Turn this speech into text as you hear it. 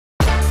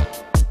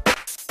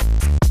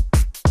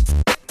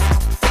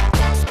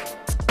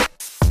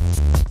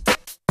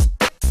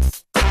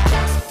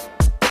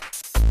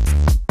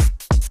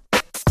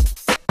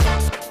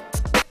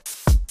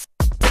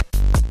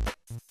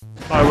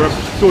We're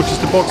at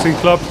Dorchester Boxing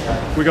Club.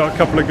 We got a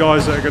couple of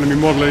guys that are going to be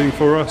modelling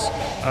for us.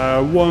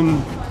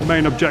 One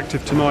main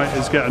objective tonight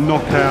is get a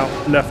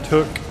knockout left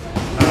hook.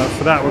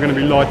 For that we're going to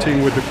be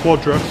lighting with the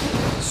Quadra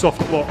soft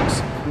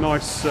box,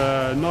 nice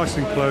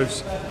and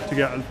close to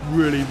get a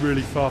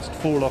really fast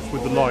fall off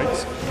with the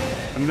lights.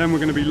 And then we're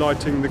going to be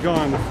lighting the guy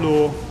on the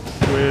floor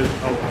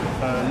with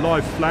a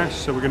live flash,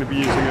 so we're going to be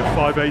using a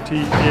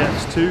 580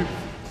 EX2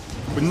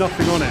 with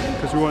nothing on it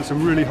because we want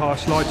some really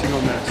harsh lighting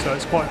on there, so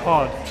it's quite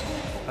hard.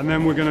 And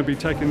then we're going to be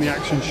taking the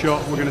action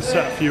shot, we're going to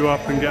set a few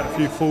up and get a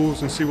few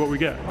falls and see what we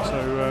get.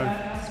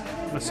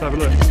 So let's have a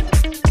look.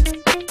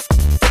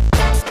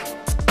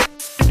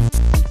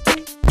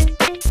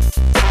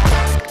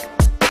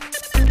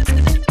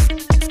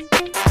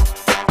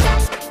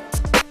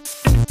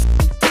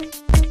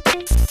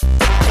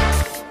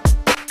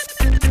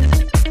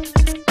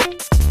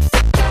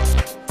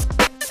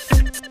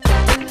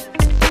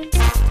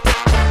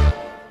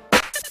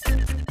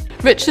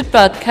 Richard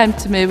Budd came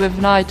to me with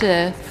an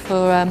idea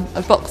for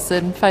a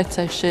boxing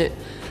photo shoot,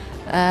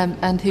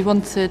 and he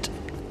wanted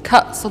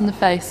cuts on the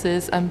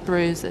faces and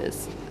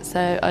bruises.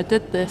 So I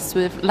did this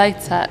with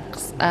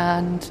latex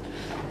and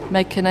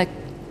making a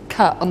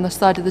cut on the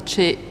side of the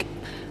cheek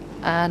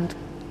and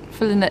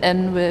filling it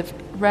in with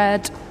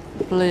red,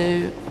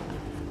 blue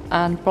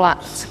and black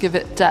to give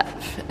it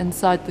depth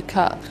inside the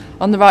cut.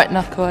 On the right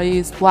knuckle I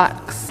used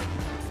wax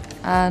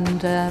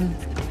and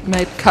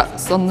made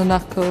cuts on the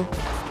knuckle.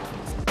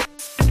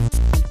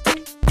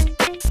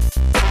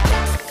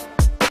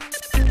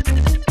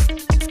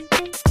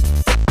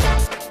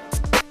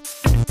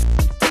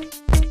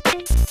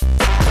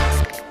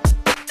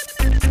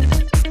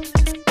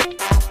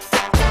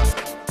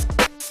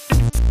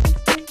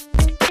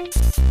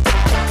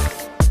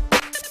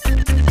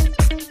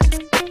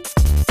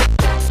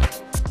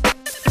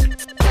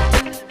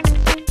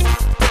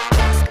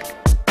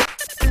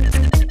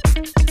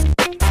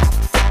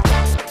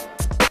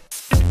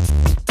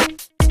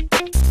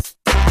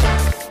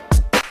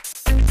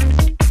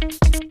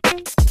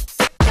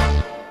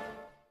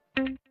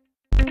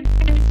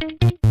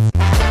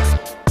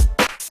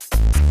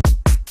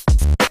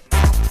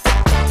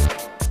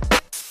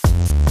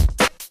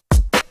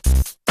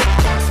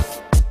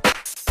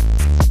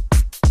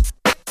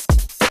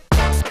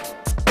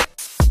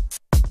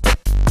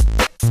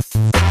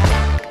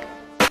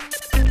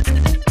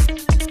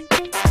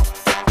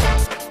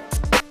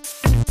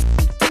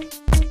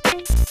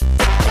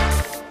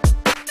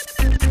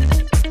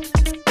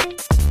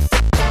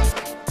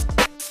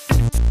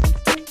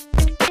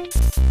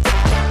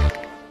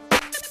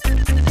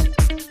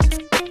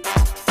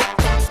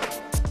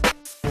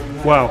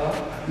 Wow,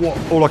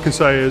 all I can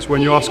say is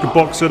when you ask a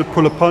boxer to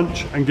pull a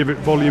punch and give it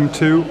volume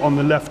 2 on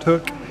the left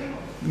hook,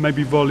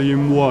 maybe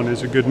volume 1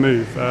 is a good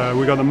move.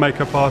 We got the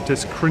makeup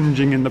artist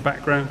cringing in the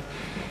background,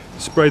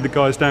 sprayed the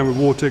guys down with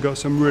water, got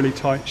some really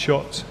tight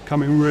shots,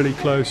 coming really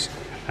close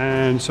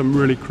and some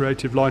really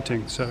creative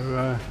lighting. So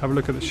have a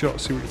look at the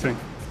shots, see what you think.